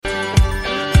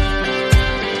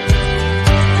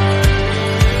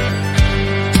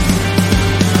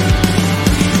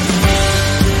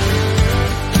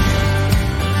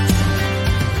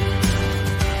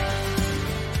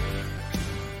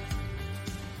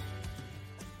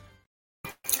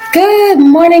Good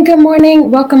morning, good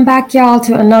morning. Welcome back, y'all,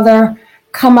 to another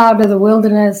Come Out of the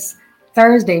Wilderness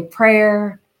Thursday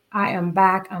prayer. I am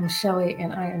back. I'm Shelly,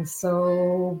 and I am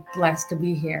so blessed to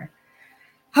be here.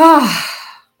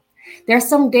 There's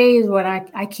some days when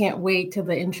I can't wait till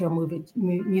the intro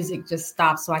music just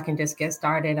stops so I can just get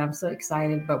started. I'm so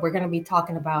excited, but we're going to be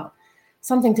talking about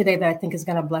something today that I think is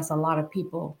going to bless a lot of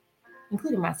people,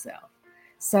 including myself.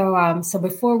 So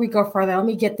before we go further, let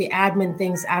me get the admin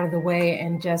things out of the way.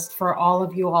 And just for all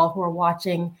of you all who are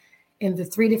watching in the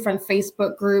 3 different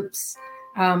Facebook groups,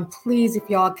 please, if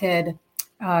y'all could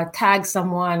tag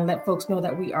someone, let folks know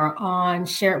that we are on,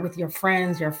 share it with your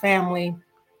friends, your family.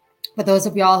 For those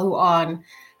of y'all who are on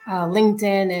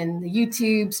LinkedIn and the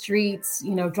YouTube streets,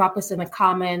 drop us in the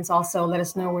comments. Also, let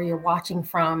us know where you're watching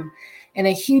from. And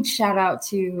a huge shout out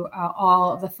to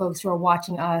all of the folks who are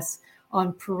watching us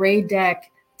on Parade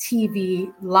Deck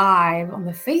TV live on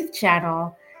the Faith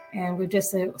Channel. And we're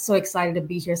just so excited to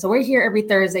be here. So we're here every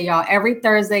Thursday, y'all. Every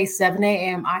Thursday, 7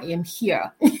 a.m. I am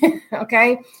here.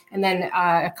 Okay. And then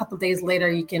a couple of days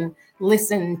later, you can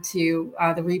listen to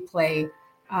the replay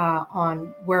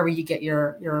on wherever you get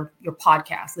your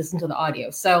podcast, listen to the audio.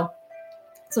 So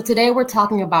today we're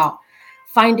talking about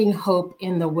finding hope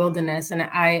in the wilderness. And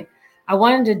I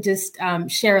wanted to just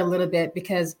share a little bit,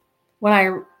 because when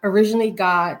I originally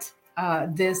got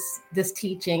this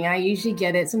teaching, I usually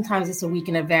get it. Sometimes it's a week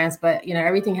in advance, but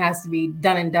everything has to be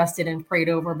done and dusted and prayed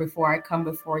over before I come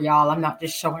before y'all. I'm not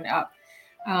just showing up.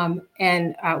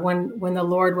 And when the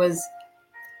Lord was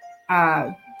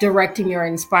directing me or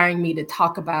inspiring me to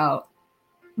talk about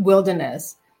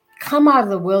wilderness, come out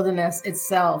of the wilderness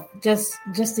itself, just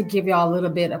to give y'all a little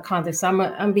bit of context. I'm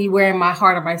gonna be wearing my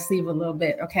heart on my sleeve a little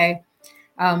bit, okay?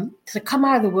 To come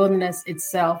out of the wilderness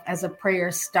itself as a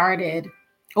prayer started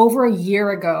over a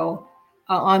year ago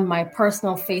on my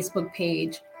personal Facebook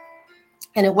page.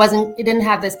 And it didn't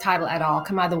have this title at all.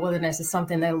 Come out of the wilderness is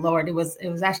something that the Lord, it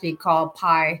was actually called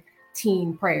Pi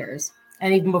Teen Prayers.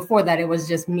 And even before that, it was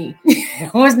just me.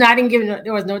 It was not even given,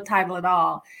 there was no title at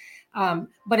all.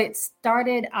 But it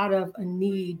started out of a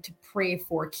need to pray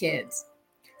for kids.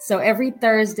 So every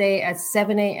Thursday at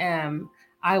 7 a.m.,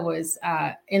 I was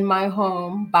in my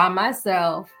home by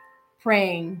myself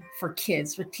praying for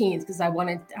kids, for teens, because I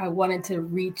wanted to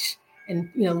reach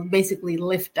and basically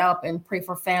lift up and pray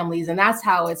for families. And that's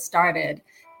how it started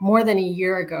more than a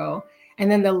year ago.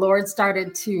 And then the Lord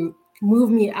started to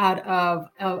move me out of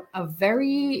a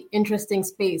very interesting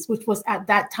space, which was at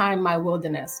that time my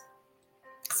wilderness.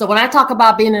 So when I talk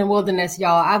about being in the wilderness,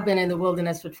 y'all, I've been in the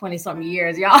wilderness for 20 something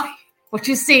years, y'all. What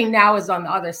you're seeing now is on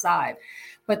the other side.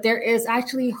 But there is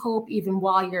actually hope even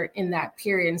while you're in that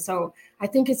period. And so I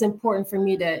think it's important for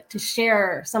me to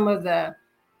share some of the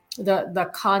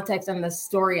context and the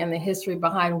story and the history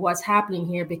behind what's happening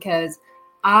here, because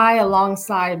I,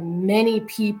 alongside many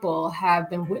people, have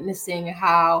been witnessing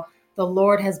how the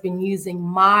Lord has been using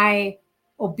my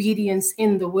obedience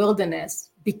in the wilderness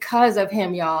because of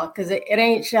him, y'all, because it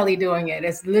ain't Shelly doing it.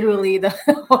 It's literally the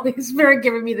Holy Spirit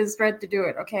giving me the strength to do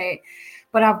it, okay?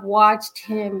 But I've watched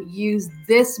him use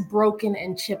this broken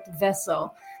and chipped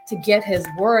vessel to get his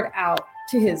word out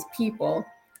to his people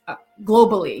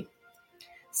globally.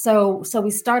 So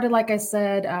we started, like I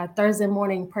said, Thursday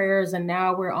morning prayers, and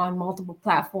now we're on multiple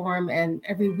platforms. And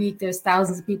every week there's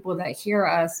thousands of people that hear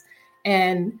us.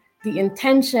 And the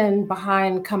intention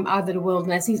behind Come Out of the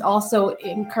Wilderness, he's also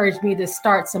encouraged me to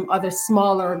start some other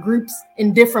smaller groups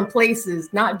in different places,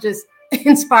 not just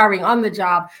inspiring on the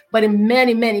job, but in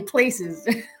many, many places,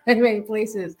 many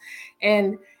places.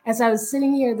 And as I was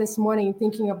sitting here this morning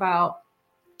thinking about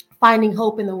finding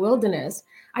hope in the wilderness,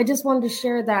 I just wanted to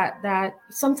share that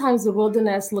sometimes the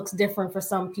wilderness looks different for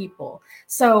some people.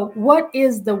 So what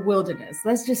is the wilderness?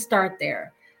 Let's just start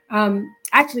there.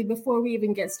 Actually, before we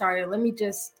even get started, let me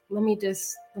just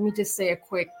say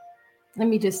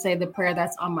the prayer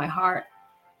that's on my heart.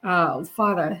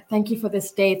 Father, thank you for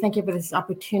this day. Thank you for this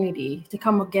opportunity to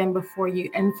come again before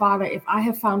you. And Father, if I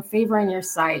have found favor in your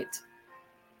sight,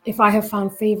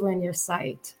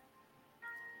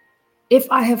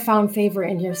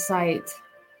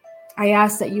 I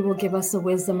ask that you will give us the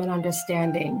wisdom and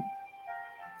understanding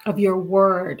of your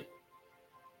word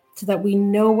so that we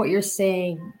know what you're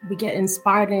saying. We get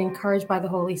inspired and encouraged by the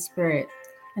Holy Spirit,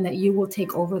 and that you will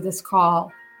take over this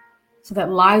call so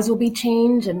that lives will be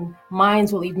changed and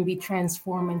minds will even be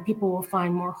transformed, and people will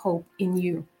find more hope in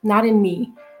you, not in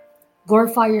me.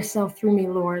 Glorify yourself through me,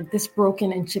 Lord, this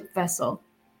broken and chipped vessel,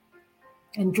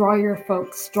 and draw your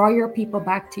people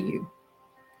back to you,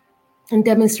 and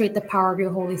demonstrate the power of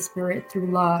your Holy Spirit through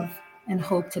love and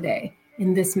hope today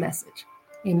in this message.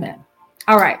 Amen.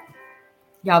 All right.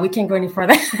 Yeah, we can't go any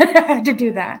further. I had to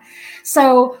do that.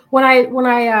 So when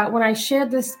I share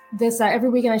this every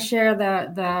weekend, I share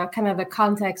the kind of the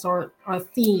context or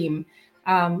theme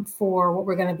for what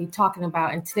we're going to be talking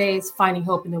about. And today is finding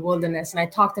hope in the wilderness. And I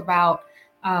talked about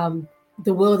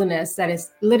the wilderness that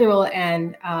is literal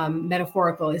and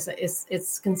metaphorical.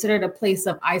 It's considered a place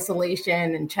of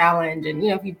isolation and challenge. And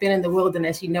if you've been in the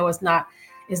wilderness, it's not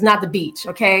the beach,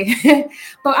 okay?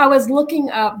 But I was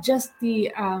looking up just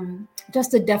the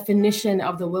definition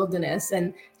of the wilderness,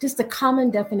 and just the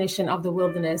common definition of the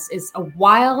wilderness is a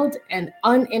wild and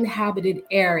uninhabited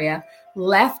area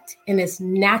left in its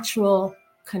natural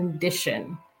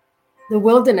condition. The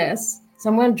wilderness. So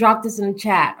I'm going to drop this in the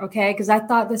chat, okay? Because I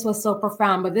thought this was so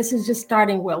profound, but this is just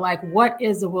starting with what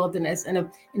is the wilderness in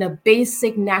a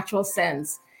basic natural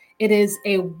sense? It is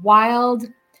a wild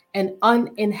and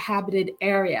uninhabited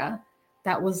area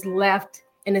that was left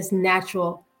in its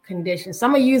natural condition. So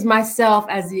I'm going to use myself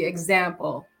as the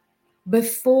example.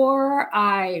 Before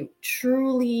I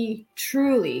truly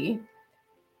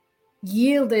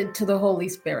yielded to the Holy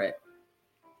Spirit,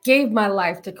 gave my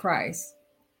life to Christ,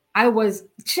 I was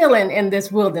chilling in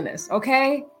this wilderness,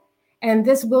 okay? And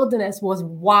this wilderness was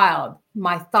wild.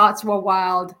 My thoughts were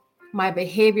wild. My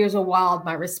behaviors were wild.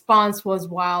 My response was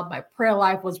wild. My prayer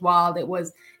life was wild. It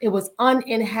was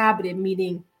uninhabited,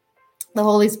 meaning the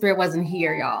Holy Spirit wasn't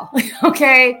here, y'all.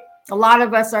 Okay? A lot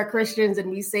of us are Christians and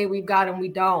we say we've got him. We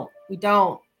don't.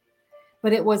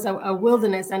 But it was a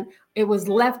wilderness, and it was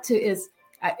left to its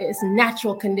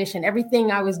natural condition. Everything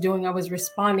I was doing, I was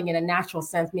responding in a natural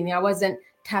sense, meaning I wasn't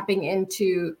tapping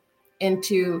into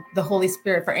the Holy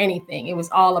Spirit for anything. It was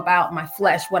all about my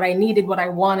flesh, what I needed, what I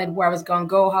wanted, where I was going to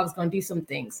go, how I was going to do some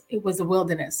things. It was a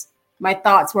wilderness. My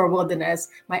thoughts were a wilderness.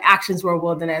 My actions were a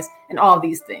wilderness, and all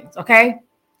these things. Okay.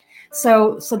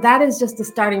 So that is just the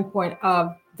starting point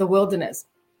of the wilderness.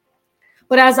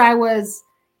 But as I was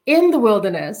in the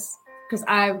wilderness, because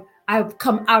I've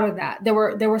come out of that, there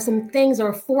were some things, there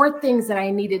were 4 things that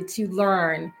I needed to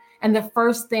learn. And the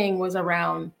first thing was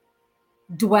around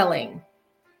dwelling.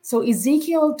 So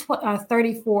Ezekiel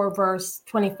 34 verse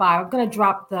 25, I'm going to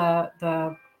drop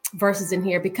the verses in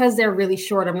here because they're really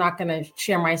short. I'm not going to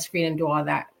share my screen and do all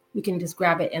that. We can just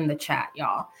grab it in the chat,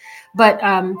 y'all. But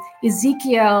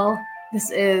Ezekiel, this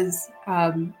is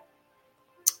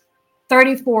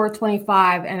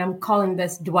 34:25, and I'm calling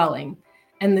this dwelling.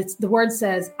 And the word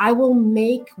says, I will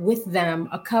make with them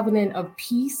a covenant of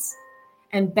peace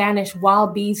and banish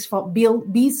wild beasts from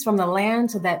the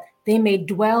land, so that they may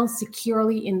dwell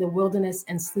securely in the wilderness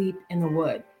and sleep in the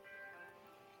wood.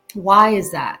 Why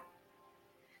is that?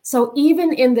 So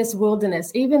even in this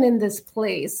wilderness, even in this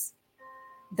place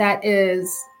that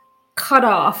is cut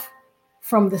off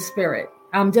from the Spirit,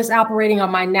 I'm just operating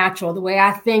on my natural, the way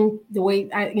I think, the way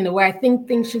I think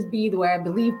things should be, the way I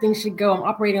believe things should go. I'm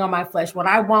operating on my flesh, what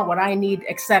I want, what I need,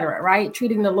 etc. Right?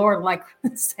 Treating the Lord like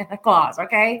Santa Claus.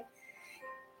 Okay.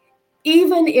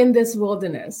 Even in this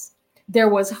wilderness, there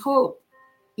was hope,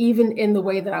 even in the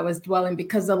way that I was dwelling,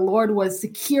 because the Lord was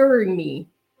securing me,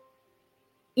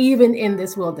 even in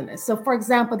this wilderness. So, for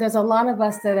example, there's a lot of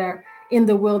us that are in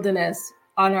the wilderness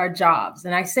on our jobs.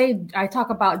 And I talk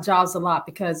about jobs a lot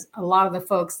because a lot of the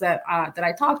folks that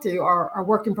I talk to are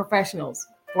working professionals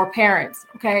or parents.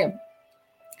 Okay.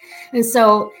 And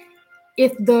so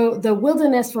if the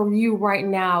wilderness for you right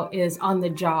now is on the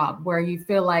job, where you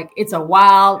feel like it's a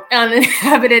wild,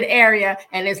 uninhabited area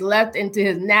and it's left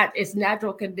into its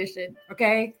natural condition,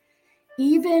 okay?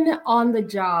 Even on the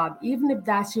job, even if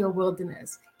that's your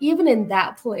wilderness, even in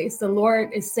that place, the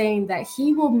Lord is saying that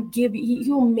he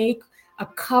will make a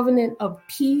covenant of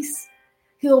peace.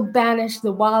 He'll banish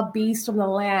the wild beasts from the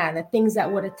land, the things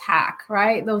that would attack,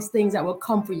 right? Those things that will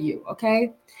come for you,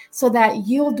 okay? So that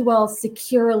you'll dwell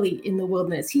securely in the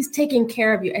wilderness. He's taking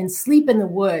care of you, and sleep in the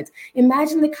woods.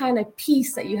 Imagine the kind of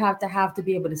peace that you have to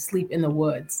be able to sleep in the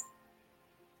woods.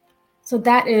 So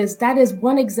that is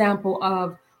one example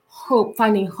of hope,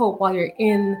 finding hope while you're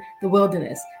in the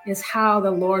wilderness, is how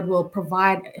the Lord will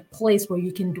provide a place where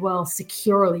you can dwell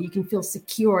securely. You can feel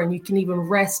secure, and you can even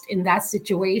rest in that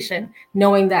situation,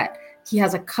 knowing that he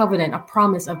has a covenant, a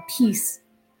promise of peace,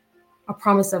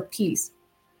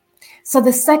 So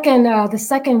the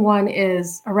second one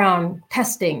is around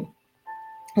testing.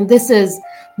 And this is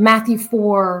Matthew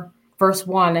 4, verse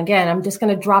 1. Again, I'm just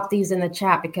going to drop these in the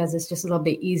chat because it's just a little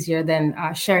bit easier than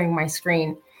sharing my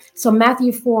screen. So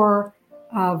Matthew 4,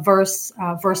 verse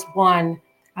 1,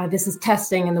 this is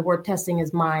testing, and the word testing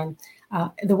is mine.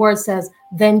 The word says,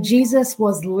 then Jesus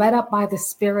was led up by the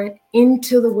Spirit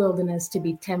into the wilderness to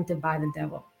be tempted by the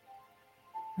devil.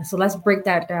 So let's break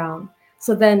that down.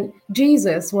 So then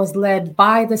Jesus was led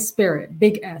by the Spirit,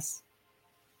 big S,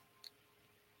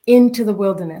 into the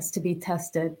wilderness to be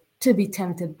tested, to be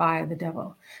tempted by the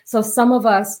devil. So some of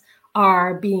us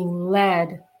are being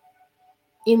led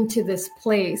into this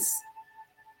place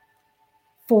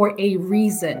for a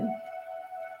reason.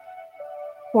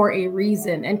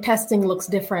 And testing looks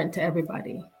different to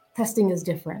everybody. Testing is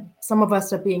different. Some of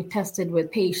us are being tested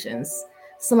with patience.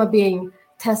 Some are being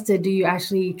tested, do you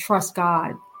actually trust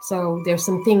God? So there's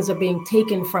some things are being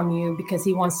taken from you because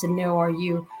he wants to know, are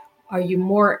you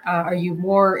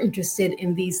more interested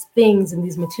in these things and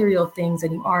these material things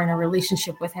than you are in a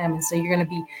relationship with him? And so you're going to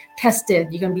be tested.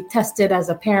 You're going to be tested as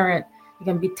a parent. You're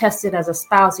going to be tested as a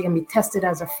spouse. You're going to be tested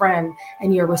as a friend.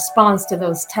 And your response to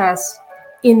those tests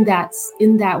in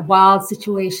that wild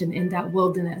situation, in that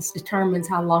wilderness, determines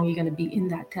how long you're going to be in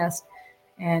that test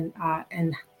and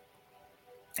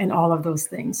all of those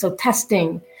things. So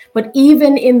testing, but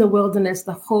even in the wilderness,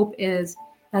 the hope is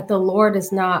that the Lord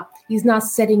he's not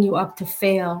setting you up to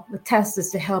fail. The test is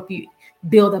to help you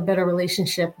build a better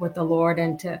relationship with the Lord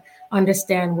and to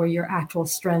understand where your actual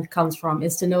strength comes from,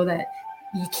 is to know that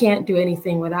you can't do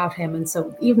anything without him. And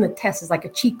so even the test is like a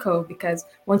cheat code, because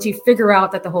once you figure out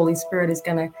that the Holy Spirit is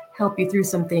going to help you through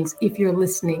some things, if you're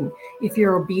listening, if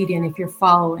you're obedient, if you're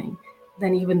following,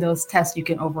 then even those tests you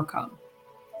can overcome.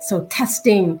 So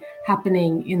testing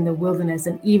happening in the wilderness,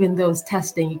 and even those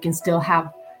testing, you can still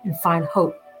have and find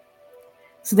hope.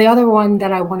 So the other one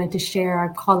that I wanted to share,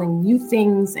 I'm calling New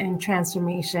Things and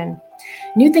Transformation.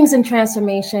 New Things and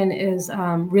Transformation is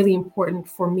really important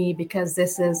for me, because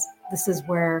this is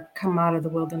where Come Out of the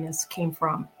Wilderness came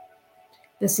from.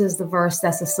 This is the verse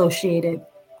that's associated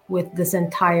with this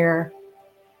entire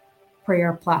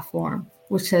prayer platform,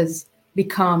 which has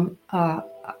become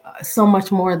so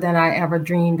much more than I ever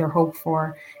dreamed or hoped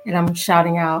for. And I'm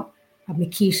shouting out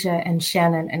Makisha and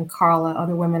Shannon and Carla,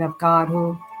 other women of God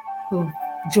who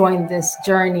joined this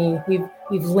journey.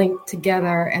 We've linked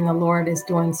together, and the Lord is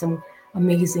doing some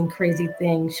amazing, crazy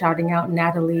things. Shouting out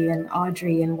Natalie and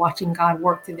Audrey, and watching God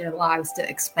work through their lives to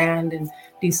expand and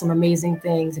do some amazing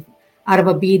things out of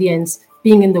obedience,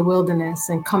 being in the wilderness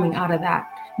and coming out of that.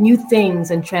 New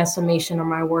things and transformation are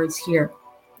my words here.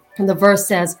 And the verse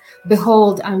says,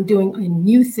 "Behold, I'm doing a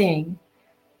new thing.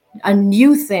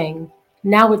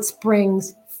 Now it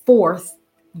springs forth.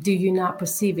 Do you not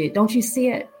perceive it?" Don't you see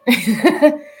it?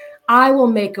 I will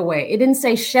make a way. It didn't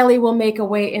say Shelly will make a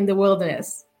way in the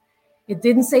wilderness. It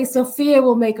didn't say Sophia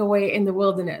will make a way in the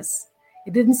wilderness.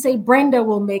 It didn't say Brenda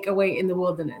will make a way in the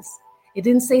wilderness. It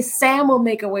didn't say Sam will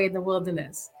make a way in the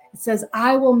wilderness. It says,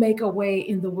 I will make a way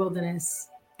in the wilderness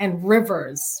and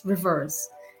rivers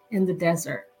in the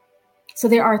desert. So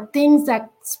there are things that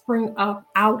spring up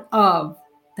out of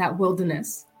that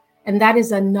wilderness. And that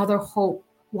is another hope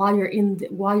while you're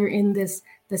in this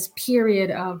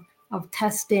period of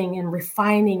testing and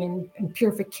refining and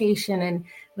purification. And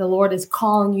the Lord is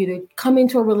calling you to come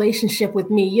into a relationship with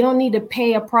me. You don't need to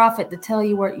pay a prophet to tell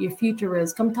you what your future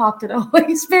is. Come talk to the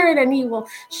Holy Spirit, and he will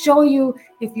show you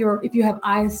if you have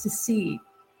eyes to see,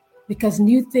 because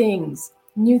new things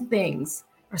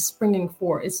are springing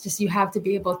forth. It's just you have to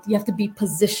be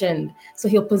positioned. So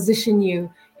he'll position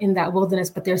you in that wilderness,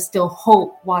 but there's still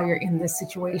hope while you're in this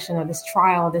situation or this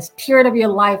trial, this period of your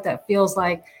life that feels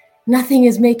like nothing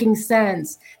is making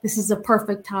sense. This is a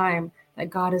perfect time that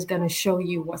God is going to show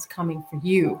you what's coming for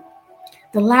you.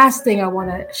 The last thing I want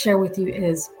to share with you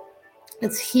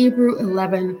it's Hebrew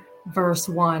 11 verse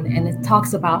 1, and it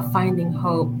talks about finding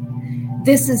hope.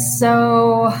 This is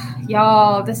so,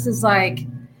 y'all, this is like,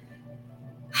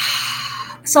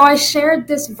 so I shared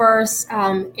this verse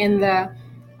in the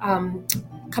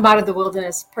Come Out of the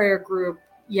Wilderness prayer group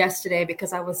yesterday,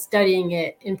 because I was studying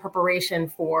it in preparation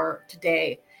for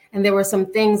today. And there were some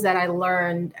things that I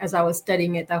learned as I was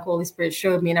studying it that Holy Spirit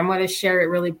showed me. And I'm going to share it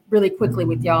really, really quickly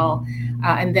with y'all.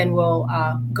 And then we'll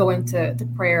go into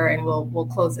prayer, and we'll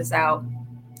close this out.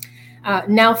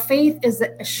 Now, faith is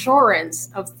the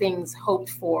assurance of things hoped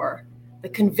for, the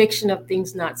conviction of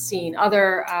things not seen.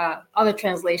 Other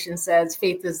translation says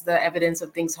faith is the evidence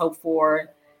of things hoped for.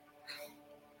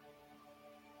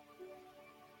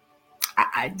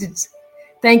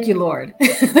 Thank you, Lord.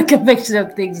 The conviction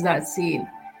of things not seen.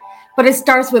 But it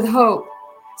starts with hope.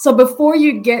 So before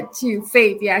you get to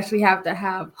faith, you actually have to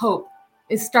have hope.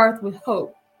 It starts with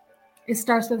hope.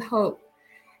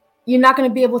 You're not going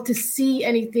to be able to see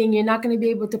anything. You're not going to be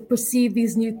able to perceive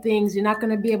these new things. You're not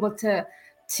going to be able to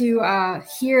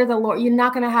hear the Lord. You're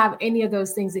not going to have any of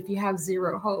those things if you have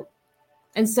zero hope.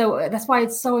 And so that's why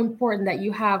it's so important that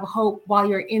you have hope while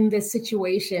you're in this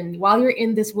situation, while you're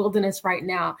in this wilderness right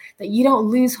now, that you don't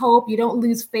lose hope, you don't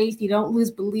lose faith, you don't lose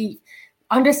belief,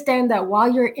 Understand that while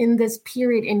you're in this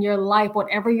period in your life,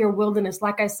 whatever your wilderness,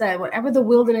 like I said, whatever the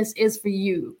wilderness is for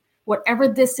you, whatever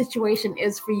this situation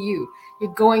is for you,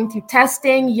 you're going through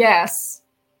testing, yes,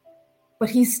 but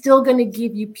he's still going to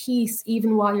give you peace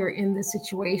even while you're in this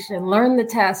situation. Learn the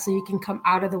test so you can come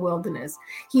out of the wilderness.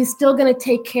 He's still going to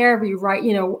take care of you, right?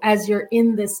 You know, as you're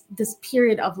in this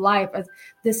period of life, as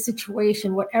this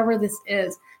situation, whatever this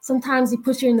is. Sometimes he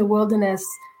puts you in the wilderness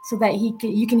so that you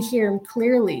can hear him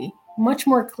clearly, much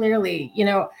more clearly. You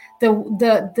know,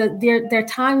 there are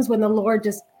times when the Lord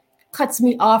just cuts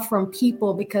me off from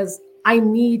people because I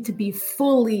need to be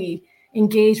fully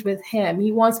engaged with him.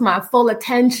 He wants my full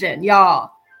attention,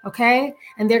 y'all. Okay.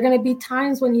 And there are going to be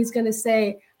times when he's going to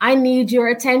say, I need your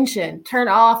attention. Turn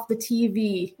off the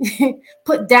TV,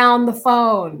 put down the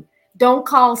phone. Don't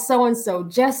call so-and-so.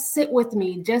 Just sit with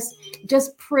me. Just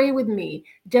pray with me.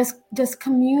 Just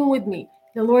commune with me.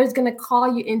 The Lord is going to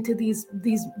call you into these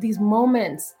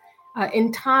moments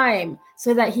in time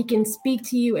so that he can speak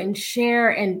to you and share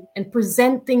and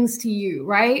present things to you.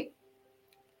 Right.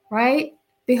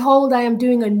 Behold, I am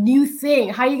doing a new thing.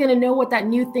 How are you going to know what that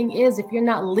new thing is if you're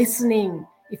not listening,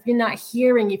 if you're not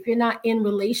hearing, if you're not in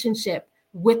relationship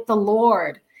with the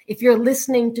Lord? If you're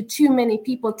listening to too many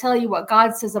people tell you what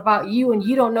God says about you and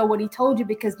you don't know what he told you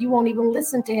because you won't even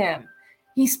listen to him.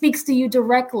 He speaks to you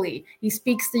directly. He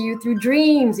speaks to you through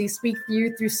dreams. He speaks to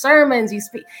you through sermons.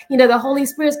 The Holy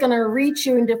Spirit's going to reach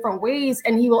you in different ways,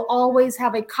 and he will always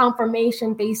have a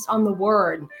confirmation based on the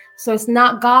word. So it's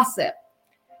not gossip.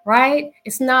 Right?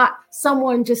 It's not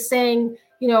someone just saying,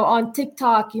 on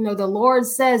TikTok, the Lord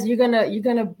says you're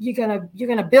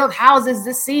gonna build houses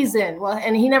this season. Well,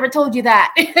 and he never told you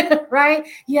that, right?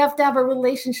 You have to have a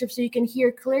relationship so you can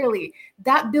hear clearly.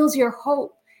 That builds your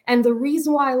hope. And the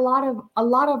reason why a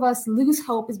lot of us lose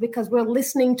hope is because we're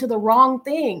listening to the wrong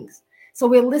things. So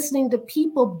we're listening to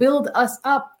people build us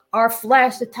up, our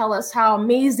flesh, to tell us how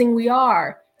amazing we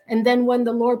are. And then when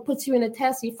the Lord puts you in a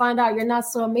test, you find out you're not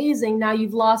so amazing. Now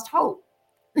you've lost hope,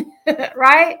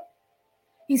 right?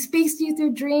 He speaks to you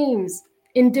through dreams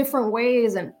in different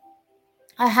ways. And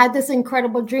I had this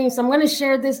incredible dream. So I'm going to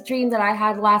share this dream that I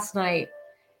had last night.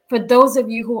 For those of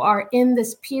you who are in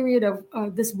this period of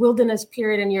this wilderness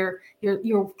period, and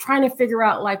you're trying to figure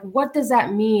out, like, what does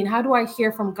that mean? How do I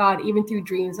hear from God even through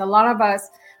dreams? A lot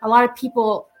of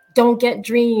people don't get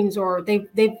dreams, or they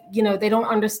don't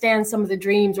understand some of the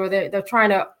dreams, or they're trying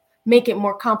to make it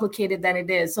more complicated than it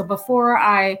is. So before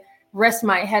I rest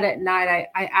my head at night,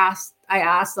 I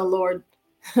asked the Lord,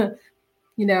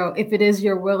 if it is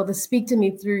your will, to speak to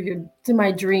me through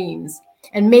my dreams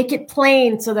and make it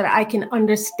plain so that I can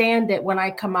understand it when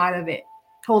I come out of it.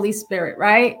 Holy Spirit,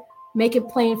 right? Make it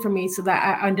plain for me so that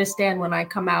I understand when I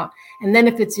come out. And then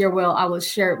if it's your will, I will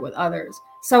share it with others.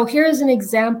 So here's an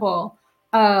example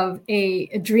of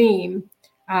a dream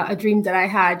that I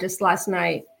had just last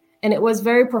night. And it was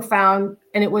very profound,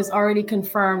 and it was already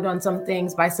confirmed on some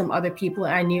things by some other people.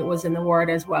 And I knew it was in the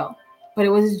word as well. But it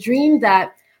was a dream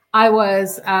that I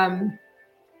was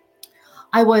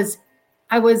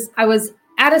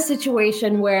at a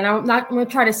situation where, and I'm going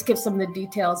to try to skip some of the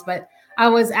details, but I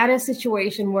was at a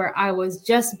situation where I was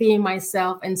just being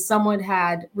myself, and someone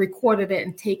had recorded it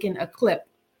and taken a clip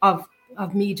of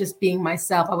me just being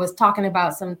myself. I was talking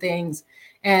about some things,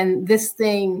 and this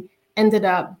thing ended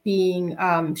up being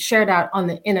shared out on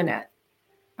the internet.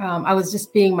 I was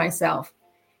just being myself.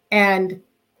 And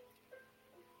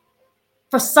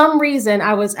for some reason,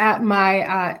 I was at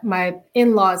my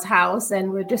in-laws' house,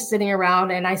 and we're just sitting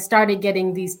around, and I started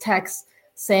getting these texts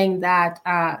saying that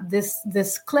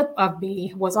this clip of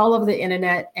me was all over the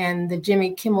internet, and the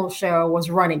Jimmy Kimmel Show was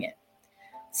running it.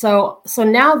 So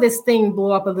now this thing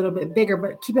blew up a little bit bigger,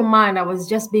 but keep in mind, I was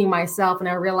just being myself. And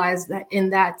I realized that in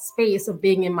that space of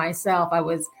being in myself, I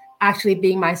was actually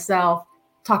being myself,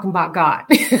 talking about God.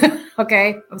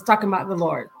 Okay. I was talking about the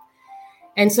Lord.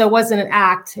 And so it wasn't an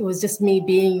act. It was just me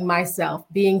being myself,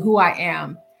 being who I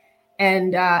am.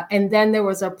 And then there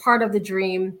was a part of the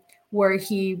dream where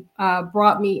he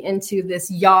brought me into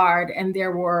this yard, and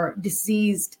there were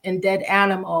diseased and dead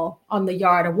animal on the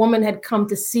yard. A woman had come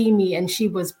to see me, and she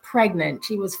was pregnant.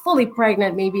 She was fully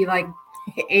pregnant, maybe like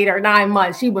 8 or 9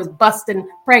 months. She was busting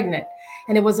pregnant.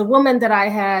 And it was a woman that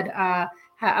I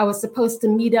was supposed to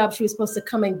meet up. She was supposed to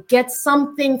come and get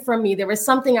something from me. There was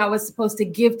something I was supposed to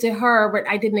give to her, but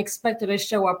I didn't expect her to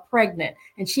show up pregnant.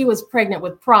 And she was pregnant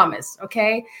with promise.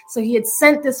 Okay. So he had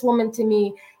sent this woman to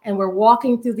me, and we're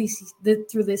walking through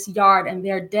this yard, and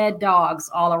there are dead dogs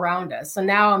all around us. So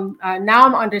now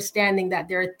I'm understanding that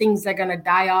there are things that are going to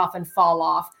die off and fall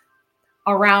off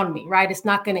around me, right? It's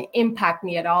not going to impact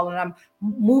me at all. And I'm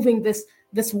moving this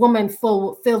this woman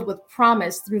filled with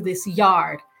promise through this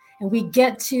yard. And we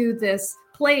get to this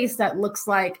place that looks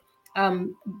like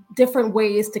different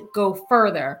ways to go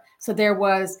further. So there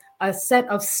was a set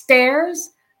of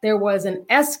stairs, there was an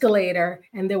escalator,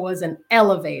 and there was an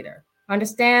elevator.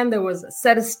 Understand? There was a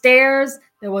set of stairs,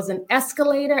 there was an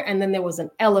escalator, and then there was an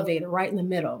elevator right in the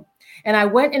middle. And I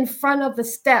went in front of the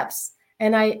steps,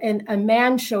 and a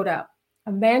man showed up.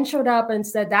 A man showed up and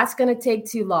said, "That's going to take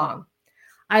too long."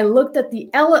 I looked at the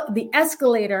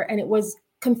escalator, and it was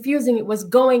confusing. It was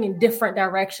going in different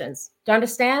directions. Do you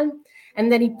understand?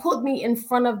 And then he put me in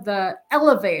front of the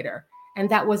elevator, and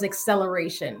that was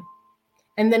acceleration.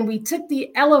 And then we took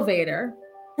the elevator.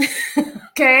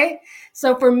 Okay.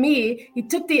 So for me, he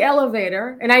took the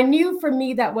elevator, and I knew for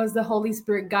me that was the Holy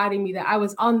Spirit guiding me, that I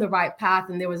was on the right path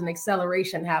and there was an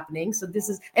acceleration happening. So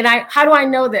how do I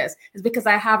know this? It's because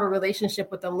I have a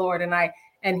relationship with the Lord,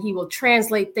 and he will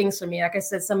translate things for me. Like I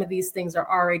said, some of these things are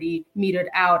already metered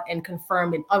out and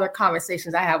confirmed in other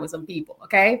conversations I had with some people.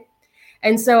 Okay.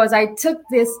 And so as I took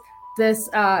this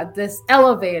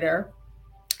elevator,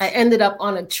 I ended up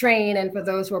on a train. And for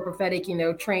those who are prophetic,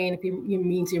 train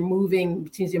means you're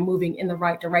moving in the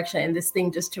right direction. And this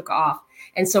thing just took off.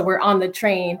 And so we're on the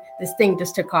train. This thing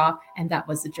just took off. And that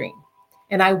was the dream.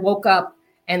 And I woke up,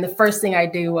 and the first thing I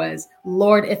do was,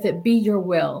 "Lord, if it be your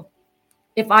will,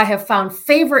 if I have found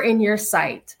favor in your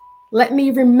sight, let me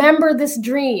remember this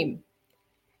dream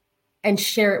and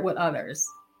share it with others."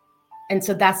 And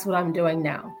so that's what I'm doing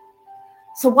now.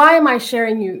 So why am I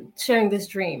sharing this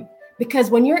dream?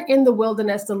 Because when you're in the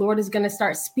wilderness, the Lord is going to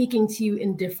start speaking to you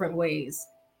in different ways.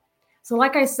 So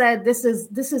like I said, this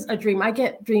is a dream. I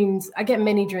get dreams. I get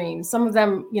many dreams. Some of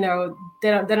them,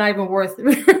 they're not even worth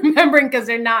remembering, because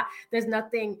there's not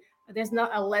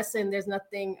a lesson. There's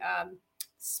nothing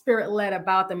spirit-led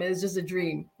about them. It's just a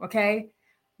dream. Okay.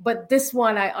 But this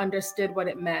one, I understood what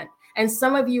it meant. And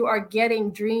some of you are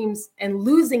getting dreams and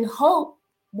losing hope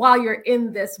while you're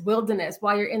in this wilderness,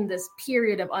 while you're in this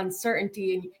period of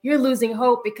uncertainty, and you're losing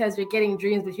hope because you're getting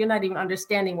dreams, but you're not even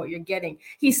understanding what you're getting.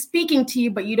 He's speaking to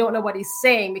you, but you don't know what he's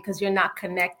saying because you're not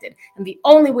connected. And the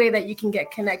only way that you can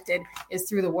get connected is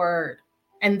through the word.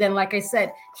 And then, like I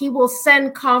said, he will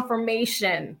send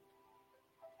confirmation.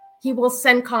 He will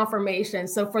send confirmation.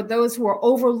 So for those who are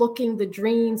overlooking the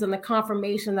dreams and the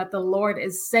confirmation that the Lord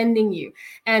is sending you,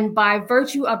 and by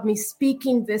virtue of me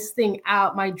speaking this thing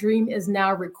out, my dream is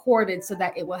now recorded so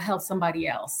that it will help somebody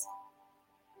else.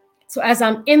 So as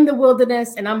I'm in the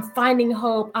wilderness and I'm finding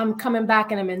hope, I'm coming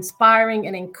back and I'm inspiring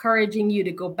and encouraging you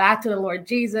to go back to the Lord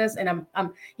Jesus. And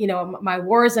I'm my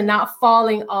words are not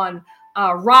falling on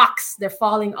rocks. They're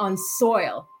falling on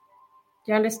soil.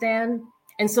 Do you understand?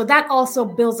 And so that also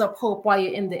builds up hope while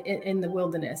you're in the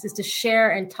wilderness, is to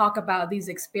share and talk about these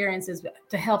experiences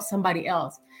to help somebody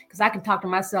else. Because I can talk to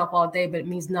myself all day, but it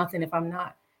means nothing if I'm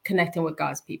not connecting with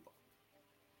God's people.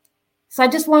 So I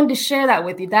just wanted to share that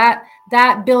with you.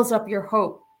 That builds up your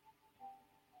hope.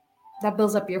 That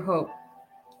builds up your hope.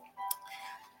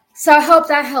 So I hope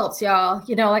that helps, y'all.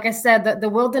 Like I said, the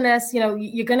wilderness,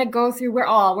 you're going to go through, we're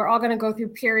all going to go through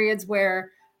periods where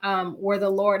the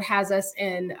Lord has us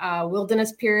in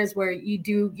wilderness periods where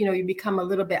you become a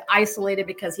little bit isolated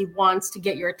because he wants to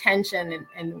get your attention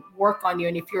and work on you.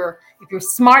 And if you're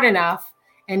smart enough,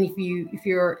 and if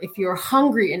you're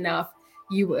hungry enough,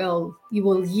 you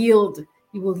will yield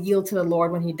to the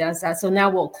Lord when he does that. So now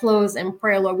we'll close in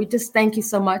prayer. Lord, we just thank you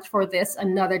so much for this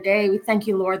another day. We thank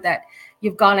you, Lord, that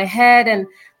you've gone ahead, and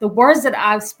the words that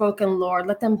I've spoken, Lord,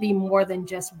 let them be more than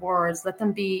just words. Let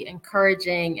them be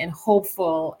encouraging and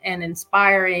hopeful and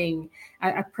inspiring.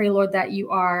 I pray, Lord, that you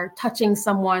are touching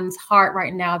someone's heart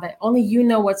right now, that only you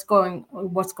know what's going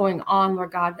on,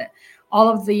 Lord God, that all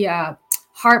of the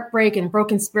heartbreak and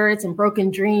broken spirits and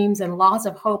broken dreams and loss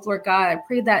of hope, Lord God, I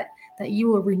pray that you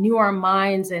will renew our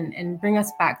minds and bring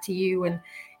us back to you. And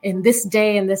in this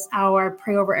day and this hour, I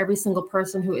pray over every single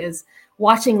person who is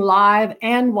watching live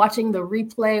and watching the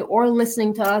replay or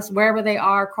listening to us wherever they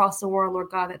are across the world, Lord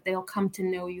God, that they'll come to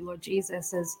know you, Lord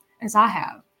Jesus, as I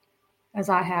have.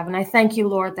 And I thank you,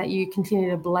 Lord, that you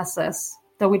continue to bless us,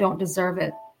 though we don't deserve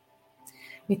it.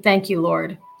 We thank you,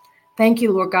 Lord. Thank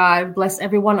you, Lord God. Bless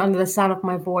everyone under the sound of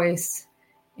my voice.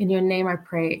 In your name I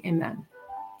pray, amen.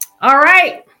 All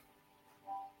right.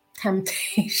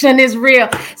 Temptation is real.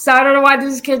 So I don't know why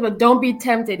this is kids, but don't be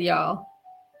tempted, y'all.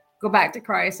 Go back to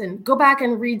Christ and go back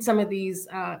and read some of these,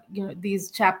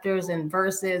 these chapters and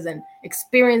verses and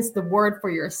experience the word for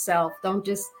yourself. Don't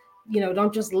just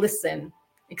listen.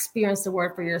 Experience the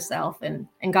word for yourself, and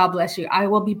God bless you. I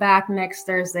will be back next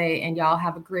Thursday, and y'all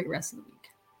have a great rest of the week.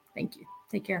 Thank you.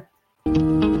 Take care.